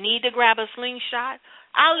 If you need to grab a slingshot,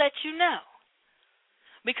 I'll let you know.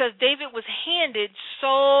 Because David was handed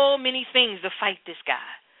so many things to fight this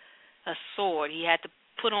guy. A sword. He had to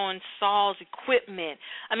put on Saul's equipment.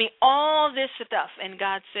 I mean, all this stuff. And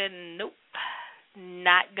God said, nope,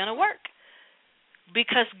 not going to work.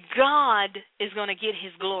 Because God is going to get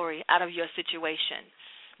his glory out of your situation.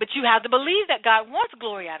 But you have to believe that God wants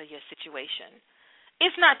glory out of your situation.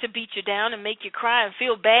 It's not to beat you down and make you cry and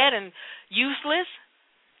feel bad and useless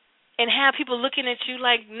and have people looking at you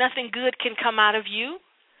like nothing good can come out of you.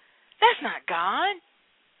 That's not God.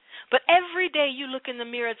 But every day you look in the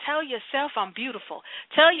mirror, tell yourself I'm beautiful.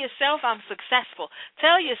 Tell yourself I'm successful.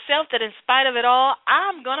 Tell yourself that in spite of it all,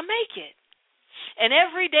 I'm going to make it. And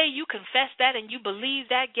every day you confess that and you believe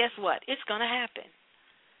that, guess what? It's going to happen.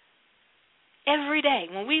 Every day.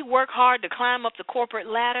 When we work hard to climb up the corporate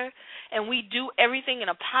ladder and we do everything in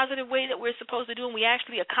a positive way that we're supposed to do and we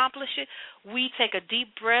actually accomplish it, we take a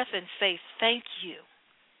deep breath and say, thank you.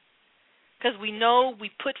 Because we know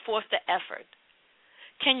we put forth the effort.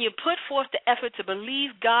 Can you put forth the effort to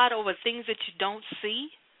believe God over things that you don't see?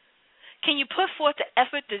 Can you put forth the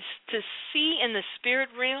effort to see in the spirit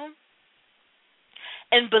realm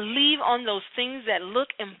and believe on those things that look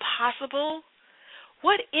impossible?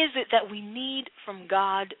 What is it that we need from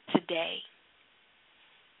God today?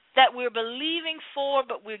 That we're believing for,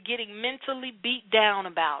 but we're getting mentally beat down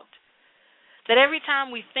about? That every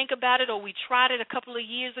time we think about it or we tried it a couple of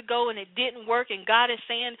years ago and it didn't work and God is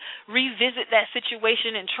saying revisit that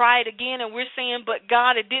situation and try it again, and we're saying, but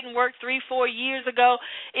God, it didn't work 3-4 years ago.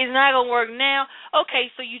 It's not going to work now.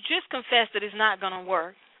 Okay, so you just confessed that it's not going to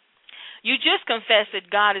work. You just confessed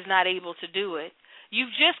that God is not able to do it.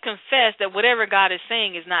 You've just confessed that whatever God is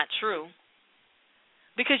saying is not true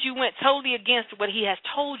because you went totally against what he has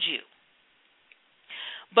told you.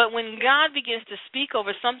 But when God begins to speak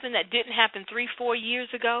over something that didn't happen 3-4 years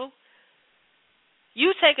ago,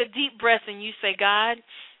 you take a deep breath and you say, God,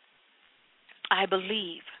 I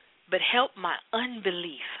believe, but help my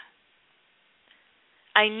unbelief.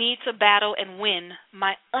 I need to battle and win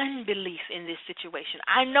my unbelief in this situation.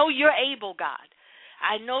 I know you're able, God.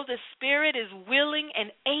 I know the Spirit is willing and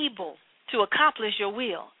able to accomplish your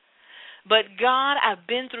will. But, God, I've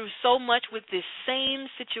been through so much with this same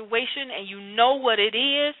situation, and you know what it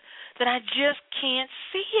is, that I just can't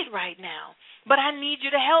see it right now. But I need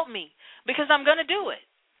you to help me because I'm going to do it.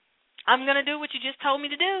 I'm going to do what you just told me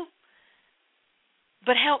to do.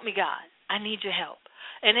 But help me, God. I need your help.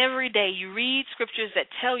 And every day you read scriptures that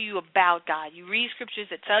tell you about God. You read scriptures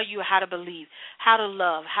that tell you how to believe, how to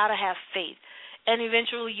love, how to have faith. And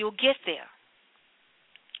eventually you'll get there.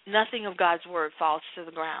 Nothing of God's word falls to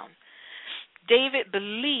the ground. David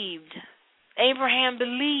believed. Abraham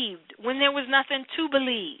believed when there was nothing to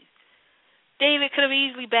believe. David could have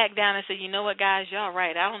easily backed down and said, you know what, guys, y'all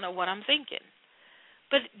right. I don't know what I'm thinking.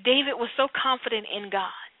 But David was so confident in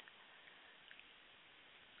God.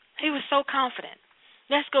 He was so confident.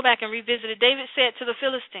 Let's go back and revisit it. David said to the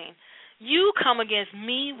Philistine, you come against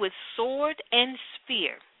me with sword and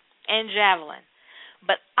spear and javelin,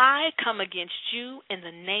 but I come against you in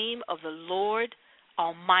the name of the Lord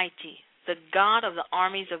Almighty, the God of the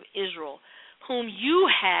armies of Israel, whom you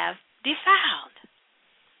have defiled.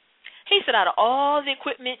 He said, out of all the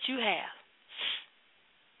equipment you have,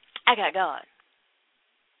 I got God.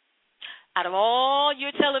 Out of all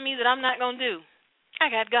you're telling me that I'm not going to do, I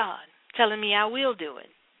got God telling me I will do it.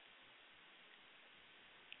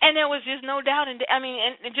 And there was just no doubt, and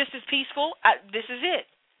just as peaceful, this is it.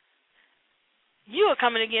 You are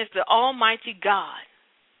coming against the Almighty God.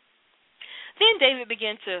 Then David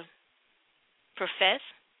began to profess,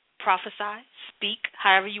 prophesy, speak,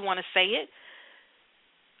 however you want to say it.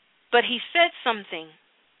 But he said something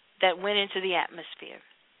that went into the atmosphere.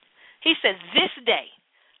 He said, "This day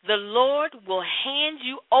the Lord will hand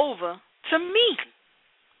you over to me."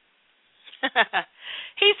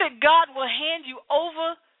 He said, God will hand you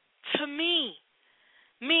over to me.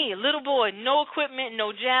 Me, a little boy, no equipment,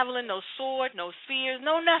 no javelin, no sword, no spears,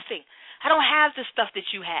 no nothing. I don't have the stuff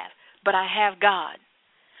that you have, but I have God.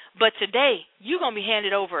 But today, you're going to be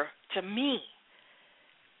handed over to me.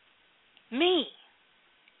 Me.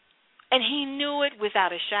 And he knew it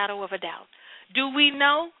without a shadow of a doubt. Do we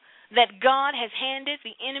know that God has handed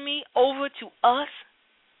the enemy over to us?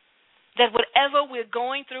 That whatever we're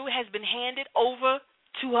going through has been handed over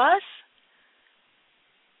to us?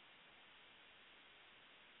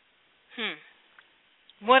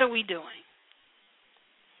 What are we doing?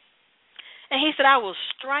 And he said, I will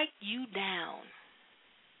strike you down.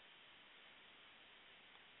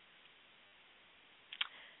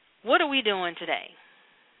 What are we doing today?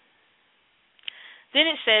 Then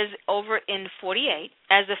it says over in 48,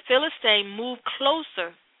 as the Philistine moved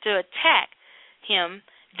closer to attack him,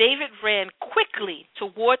 David ran quickly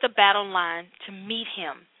toward the battle line to meet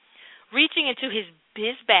him. Reaching into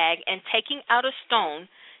his bag and taking out a stone,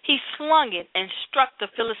 he slung it and struck the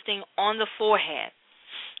Philistine on the forehead.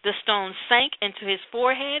 The stone sank into his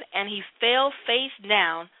forehead, and he fell face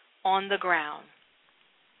down on the ground.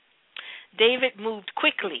 David moved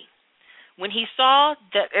quickly. When he saw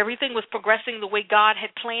that everything was progressing the way God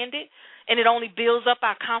had planned it, and it only builds up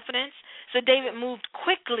our confidence, so David moved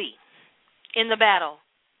quickly in the battle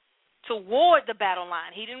toward the battle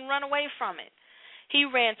line. He didn't run away from it. He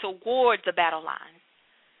ran toward the battle line.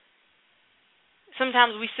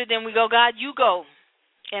 Sometimes we sit there and we go, God, you go,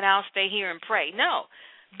 and I'll stay here and pray. No,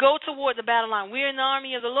 go toward the battle line. We're in the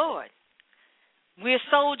army of the Lord. We're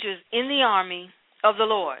soldiers in the army of the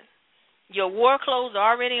Lord. Your war clothes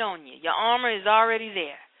are already on you. Your armor is already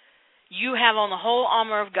there. You have on the whole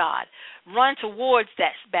armor of God. Run towards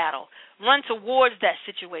that battle. Run towards that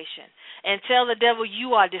situation. And tell the devil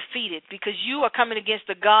you are defeated, because you are coming against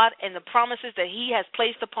the God and the promises that he has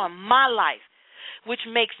placed upon my life, which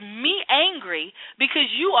makes me angry because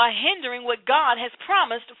you are hindering what God has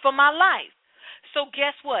promised for my life. So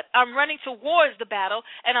guess what? I'm running towards the battle,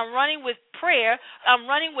 and I'm running with prayer. I'm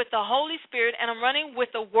running with the Holy Spirit, and I'm running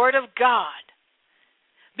with the Word of God,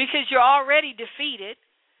 because you're already defeated.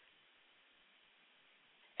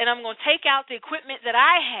 And I'm going to take out the equipment that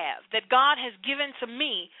I have, that God has given to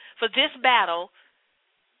me for this battle,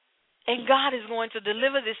 and God is going to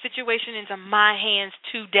deliver this situation into my hands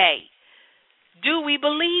today. Do we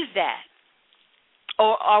believe that?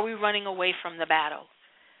 Or are we running away from the battle?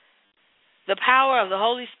 The power of the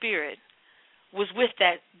Holy Spirit was with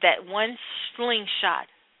that one slingshot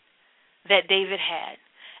that David had.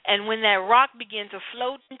 And when that rock began to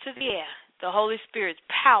float into the air, the Holy Spirit's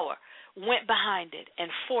power went behind it and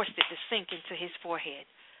forced it to sink into his forehead.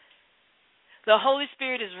 The Holy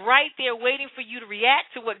Spirit is right there waiting for you to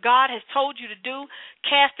react to what God has told you to do,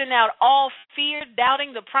 casting out all fear,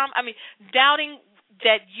 doubting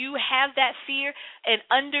that you have that fear, and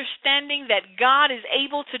understanding that God is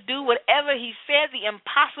able to do whatever he said. The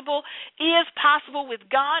impossible is possible with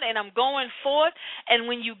God, and I'm going forth.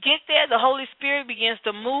 And when you get there, the Holy Spirit begins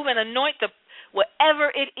to move and anoint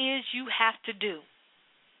whatever it is you have to do.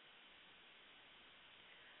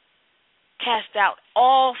 Cast out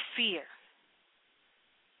all fear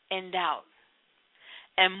and doubt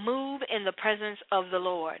and move in the presence of the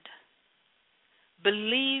Lord.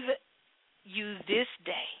 Believe you this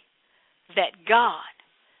day that God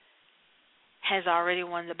has already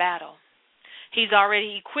won the battle. He's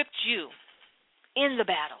already equipped you in the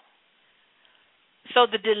battle. So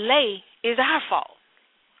the delay is our fault.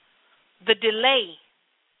 The delay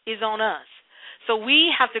is on us. So we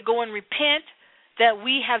have to go and repent that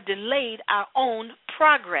we have delayed our own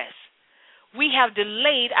progress. We have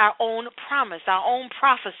delayed our own promise, our own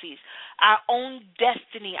prophecies, our own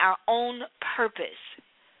destiny, our own purpose.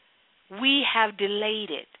 We have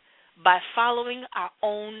delayed it by following our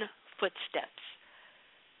own footsteps.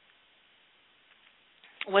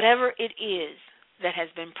 Whatever it is that has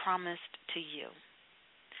been promised to you.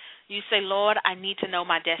 You say, Lord, I need to know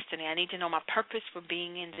my destiny. I need to know my purpose for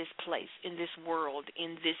being in this place, in this world,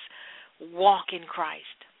 in this walk in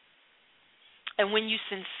Christ. And when you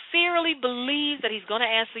sincerely believe that he's going to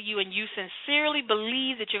answer you, and you sincerely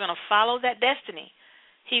believe that you're going to follow that destiny,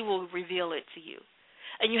 he will reveal it to you.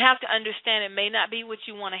 And you have to understand it may not be what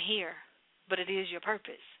you want to hear, but it is your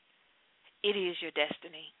purpose. It is your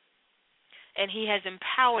destiny. And he has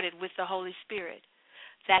empowered it with the Holy Spirit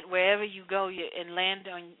that wherever you go and land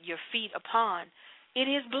on your feet upon, it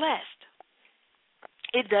is blessed.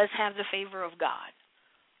 It does have the favor of God.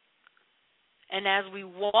 And as we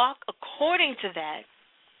walk according to that,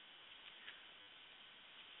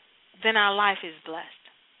 then our life is blessed.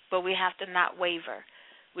 But we have to not waver.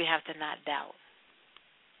 We have to not doubt.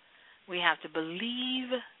 We have to believe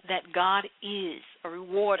that God is a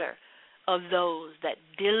rewarder of those that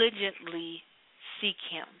diligently seek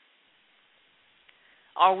Him.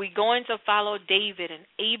 Are we going to follow David and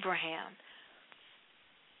Abraham?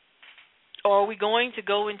 Or are we going to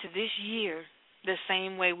go into this year the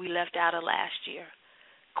same way we left out of last year,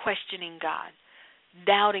 questioning God,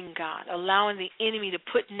 doubting God, allowing the enemy to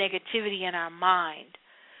put negativity in our mind,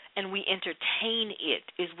 and we entertain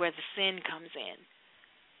it is where the sin comes in.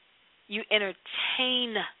 You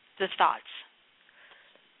entertain the thoughts.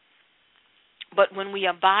 But when we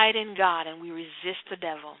abide in God and we resist the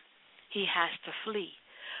devil, he has to flee.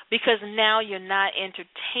 Because now you're not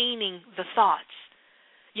entertaining the thoughts.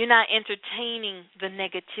 You're not entertaining the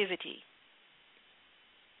negativity.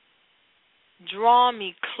 Draw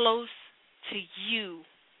me close to you,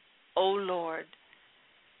 O Lord.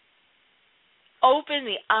 Open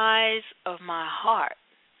the eyes of my heart,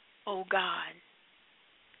 O God.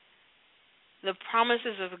 The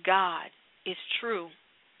promises of God is true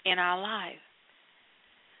in our life.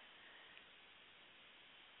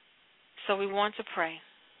 So we want to pray.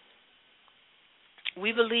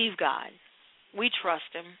 We believe God. We trust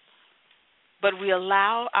Him. But we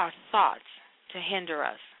allow our thoughts to hinder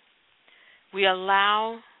us. We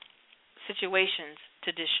allow situations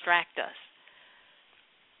to distract us.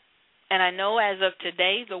 And I know as of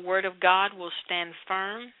today, the Word of God will stand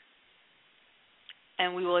firm,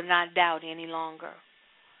 and we will not doubt any longer.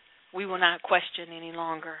 We will not question any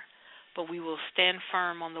longer, but we will stand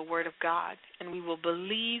firm on the Word of God, and we will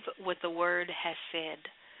believe what the Word has said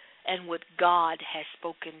and what God has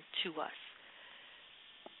spoken to us.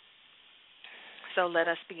 So let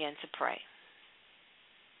us begin to pray.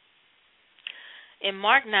 In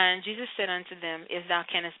Mark 9, Jesus said unto them, If thou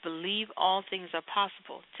canst believe, all things are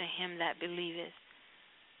possible to him that believeth.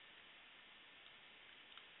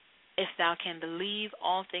 If thou can believe,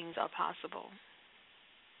 all things are possible.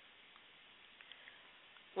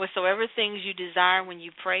 Whatsoever things you desire when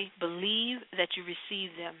you pray, believe that you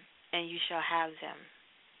receive them, and you shall have them.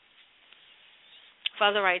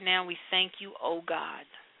 Father, right now we thank you, O God.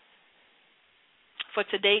 For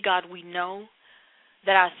today, God, we know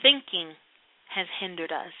that our thinking has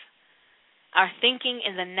hindered us. Our thinking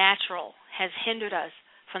in the natural has hindered us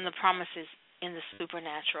from the promises in the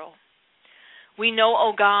supernatural. We know,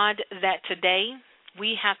 O God, that today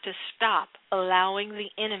we have to stop allowing the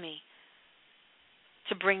enemy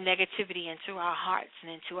to bring negativity into our hearts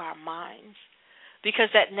and into our minds, because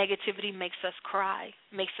that negativity makes us cry,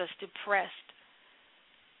 makes us depressed,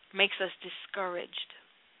 makes us discouraged.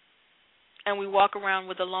 And we walk around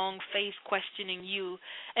with a long face questioning you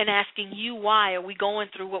and asking you why are we going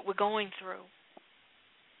through what we're going through.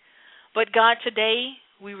 But God, today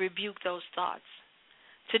we rebuke those thoughts.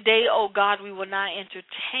 Today, oh God, we will not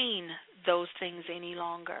entertain those things any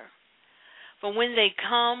longer. But when they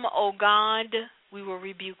come, oh God, we will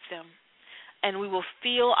rebuke them. And we will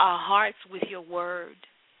fill our hearts with your word.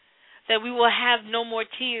 That we will have no more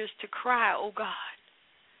tears to cry, oh God,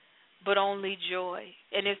 but only joy.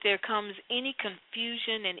 And if there comes any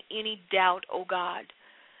confusion and any doubt, oh God,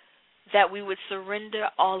 that we would surrender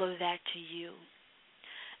all of that to you.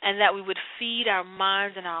 And that we would feed our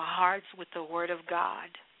minds and our hearts with the word of God.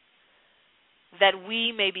 That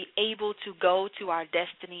we may be able to go to our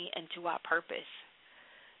destiny and to our purpose.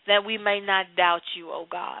 That we may not doubt you, oh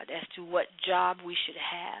God, as to what job we should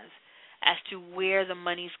have, as to where the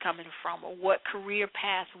money's coming from, or what career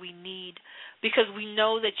path we need, because we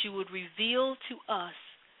know that you would reveal to us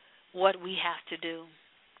what we have to do.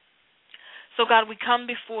 So, God, we come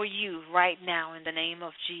before you right now in the name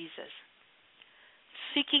of Jesus,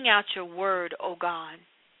 seeking out your word, oh God,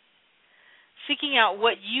 seeking out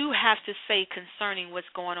what you have to say concerning what's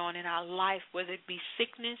going on in our life, whether it be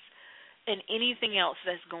sickness and anything else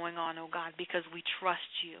that's going on, oh God, because we trust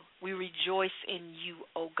you. We rejoice in you,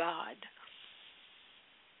 oh God.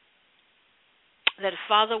 That,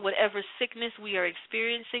 Father, whatever sickness we are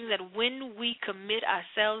experiencing, that when we commit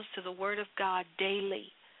ourselves to the word of God daily,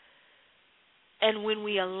 and when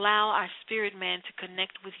we allow our spirit man to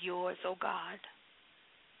connect with yours, oh God,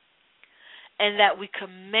 and that we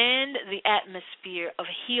command the atmosphere of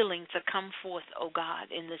healing to come forth, oh God,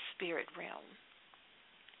 in the spirit realm.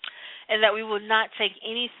 And that we will not take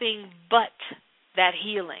anything but that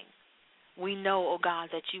healing. We know, oh God,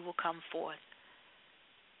 that you will come forth.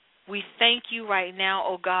 We thank you right now,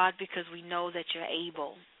 oh God, because we know that you're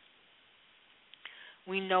able.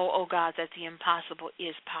 We know, oh God, that the impossible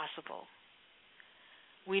is possible.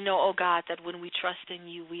 We know, oh God, that when we trust in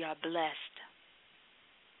you, we are blessed.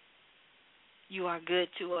 You are good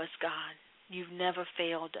to us, God. You've never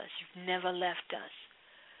failed us. You've never left us.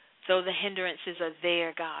 Though the hindrances are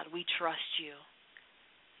there, God, we trust you.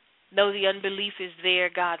 Though the unbelief is there,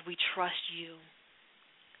 God, we trust you.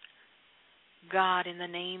 God, in the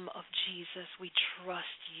name of Jesus, we trust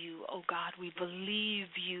you, oh God. We believe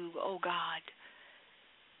you, oh God.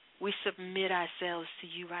 We submit ourselves to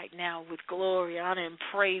you right now with glory, honor, and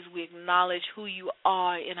praise. We acknowledge who you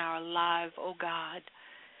are in our life, oh God.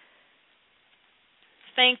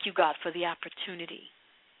 Thank you, God, for the opportunity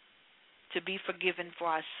to be forgiven for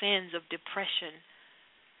our sins of depression,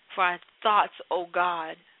 for our thoughts, oh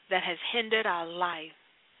God, that has hindered our life.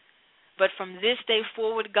 But from this day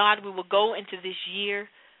forward, God, we will go into this year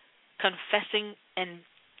confessing and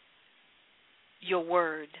your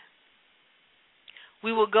word.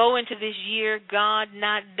 We will go into this year, God,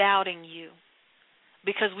 not doubting you,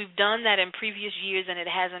 because we've done that in previous years and it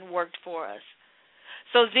hasn't worked for us.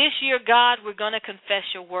 So this year, God, we're going to confess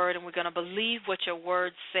your word and we're going to believe what your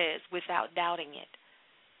word says without doubting it.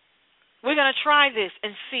 We're going to try this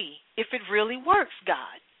and see if it really works,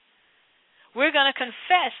 God. We're going to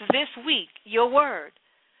confess this week your word.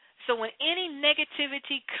 So when any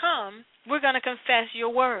negativity comes, we're going to confess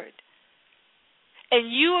your word.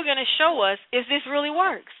 And you are going to show us if this really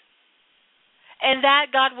works. And that,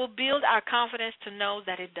 God, will build our confidence to know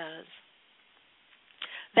that it does.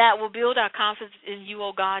 That will build our confidence in you,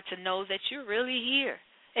 oh God, to know that you're really here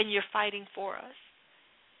and you're fighting for us.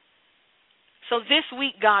 So this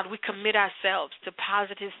week, God, we commit ourselves to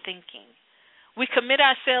positive thinking. We commit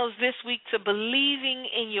ourselves this week to believing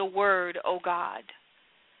in your word, oh God.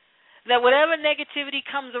 That whatever negativity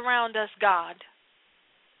comes around us, God,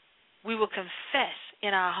 we will confess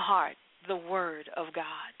in our heart the word of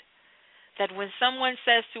God. That when someone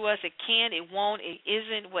says to us it can't, it won't, it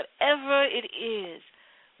isn't, whatever it is,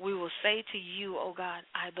 we will say to you, oh God,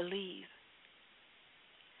 I believe.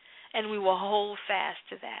 And we will hold fast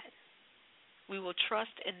to that. We will trust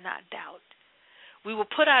and not doubt. We will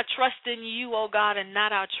put our trust in you, oh God, and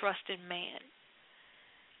not our trust in man.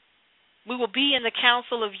 We will be in the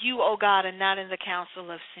counsel of you, oh God, and not in the counsel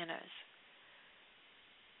of sinners.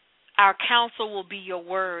 Our counsel will be your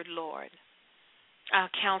word, Lord. Our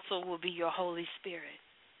counsel will be your Holy Spirit.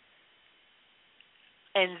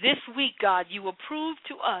 And this week, God, you will prove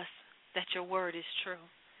to us that your word is true.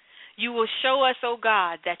 You will show us, oh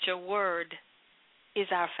God, that your word is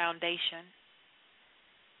our foundation.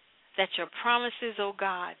 That your promises, oh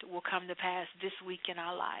God, will come to pass this week in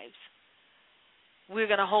our lives. We're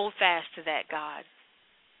going to hold fast to that, God,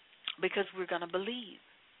 because we're going to believe.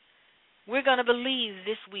 We're going to believe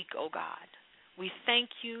this week, oh God. We thank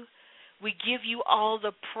you. We give you all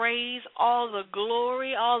the praise, all the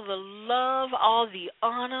glory, all the love, all the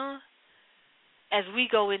honor as we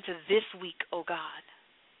go into this week, oh God,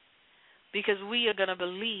 because we are going to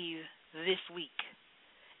believe this week.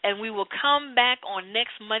 And we will come back on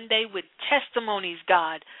next Monday with testimonies,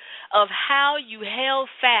 God, of how you held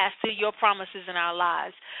fast to your promises in our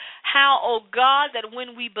lives. How, oh God, that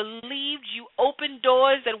when we believed, you opened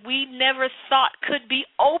doors that we never thought could be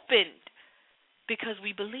opened because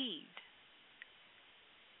we believed.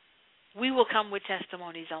 We will come with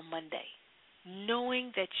testimonies on Monday,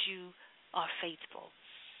 knowing that you are faithful.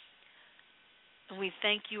 And we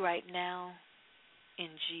thank you right now in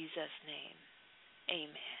Jesus' name. Amen.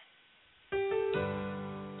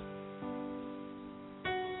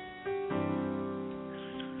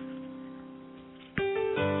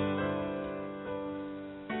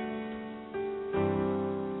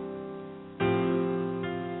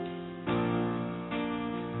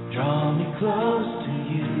 Draw me close to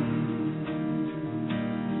you.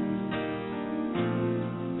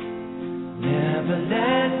 Never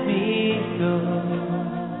let me go.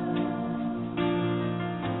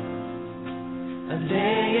 I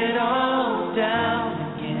lay it all down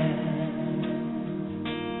again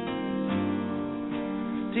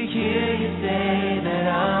to hear you say that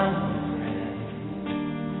I'm afraid.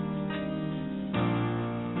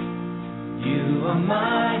 You are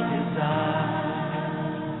my desire.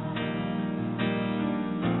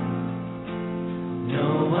 No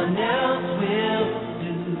one else will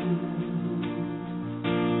do.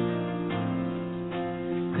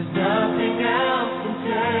 'Cause nothing else can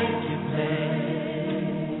take your place.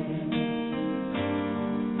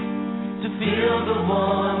 To feel the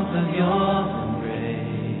warmth of your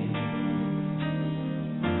embrace.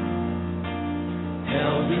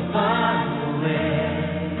 Help me find a way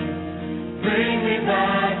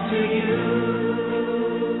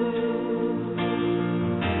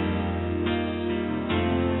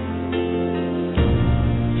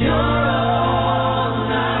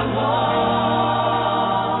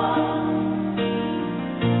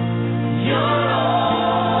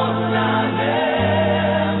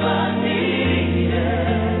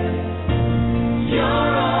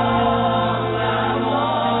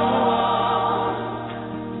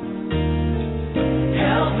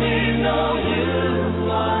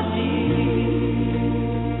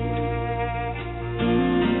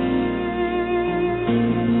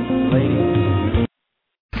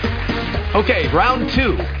Okay, round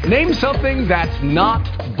 2. Name something that's not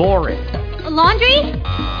boring. A laundry?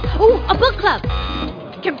 Ooh, a book club.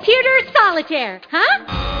 Computer solitaire, huh?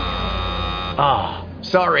 Ah,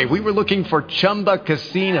 sorry, we were looking for Chumba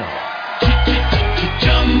Casino.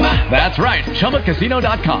 That's right,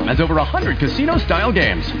 ChumbaCasino.com has over 100 casino-style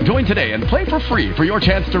games. Join today and play for free for your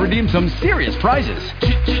chance to redeem some serious prizes.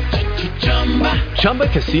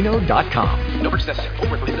 ChumbaCasino.com. No purchase necessary. Void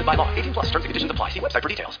where prohibited by law. 18 plus. Terms and conditions apply. See website for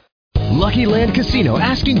details. Lucky Land Casino,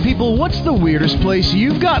 asking people, what's the weirdest place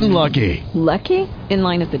you've gotten lucky? Lucky? In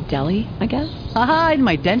line at the deli, I guess? Aha, in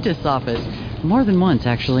my dentist's office. More than once,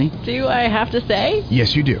 actually. Do I have to say?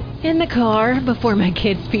 Yes, you do. In the car before my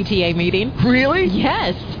kids' PTA meeting. Really?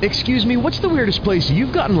 Yes. Excuse me, what's the weirdest place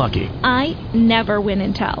you've gotten lucky? I never win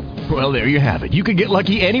and tell. Well, there you have it. You can get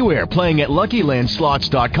lucky anywhere, playing at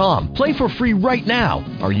LuckyLandSlots.com. Play for free right now.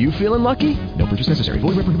 Are you feeling lucky? No purchase necessary.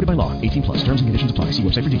 Void where prohibited by law. 18 plus. Terms and conditions apply. See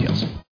website for details.